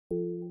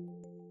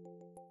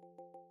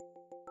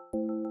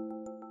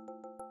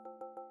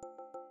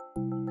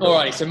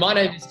Alrighty, so my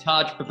name is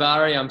Taj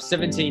Pabari. I'm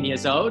 17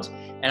 years old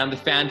and I'm the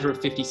founder of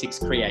 56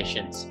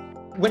 Creations.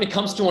 When it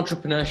comes to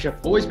entrepreneurship,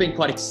 I've always been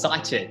quite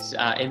excited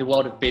in the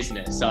world of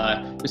business.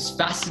 I was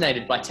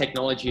fascinated by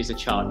technology as a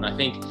child, and I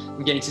think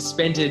I'm getting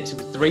suspended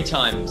 3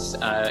 times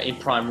in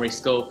primary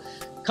school.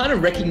 Kind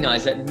of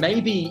recognized that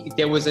maybe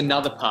there was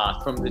another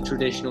path from the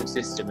traditional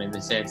system, in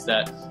the sense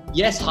that,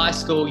 yes, high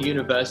school,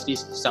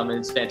 universities, for some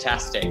it's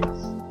fantastic.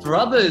 For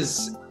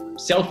others,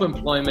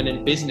 self-employment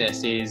and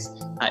business is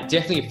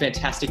definitely a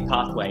fantastic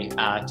pathway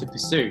to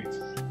pursue.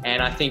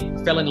 And I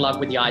think fell in love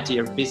with the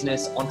idea of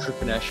business,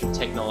 entrepreneurship,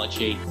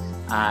 technology,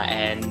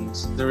 and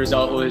the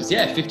result was,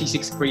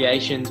 56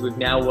 Creations. We've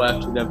now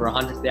worked with over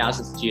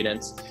 100,000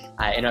 students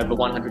in over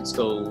 100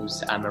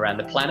 schools around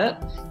the planet,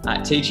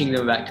 teaching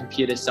them about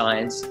computer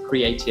science,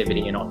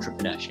 creativity, and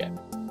entrepreneurship.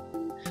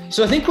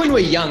 So I think when we're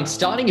young,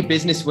 starting a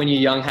business when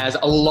you're young has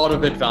a lot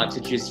of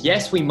advantages.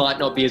 Yes, we might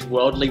not be as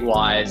worldly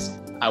wise,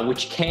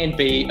 which can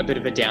be a bit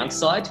of a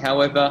downside.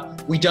 However,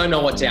 we don't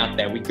know what's out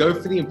there. We go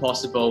for the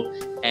impossible,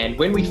 and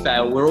when we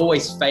fail, we're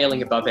always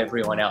failing above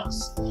everyone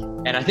else.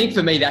 And I think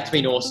for me, that's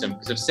been awesome,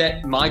 because I've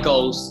set my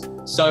goals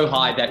so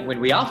high that when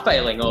we are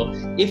failing, or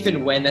if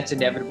and when that's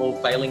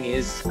inevitable, failing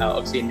is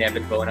obviously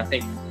inevitable. And I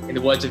think in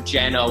the words of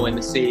Jano and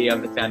the CEO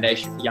of the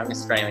Foundation for Young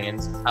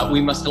Australians, we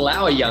must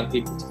allow our young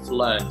people to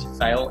learn, to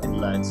fail and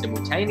learn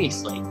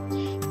simultaneously.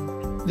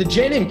 The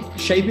Gen in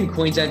Shaping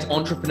Queensland's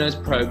Entrepreneurs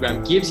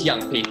Program gives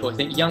young people, I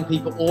think young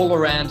people all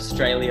around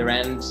Australia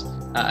and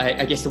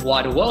I guess the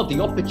wider world, the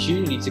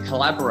opportunity to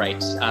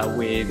collaborate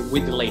with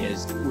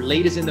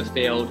leaders in the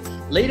field,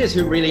 leaders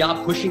who really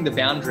are pushing the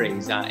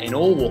boundaries in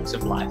all walks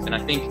of life. And I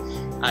think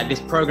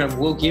this program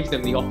will give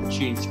them the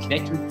opportunity to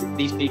connect with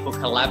these people,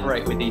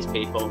 collaborate with these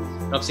people,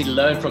 and obviously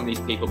learn from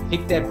these people,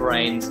 pick their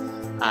brains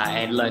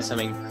and learn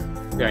something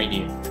very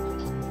new.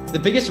 The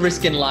biggest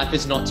risk in life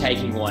is not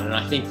taking one. And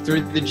I think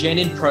through the Gen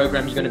In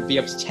program, you're going to be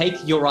able to take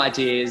your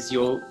ideas,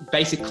 your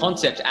basic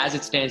concept as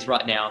it stands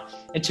right now,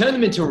 and turn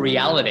them into a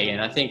reality.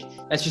 And I think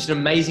that's just an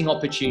amazing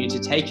opportunity to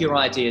take your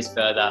ideas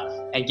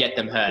further and get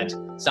them heard.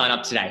 Sign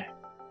up today.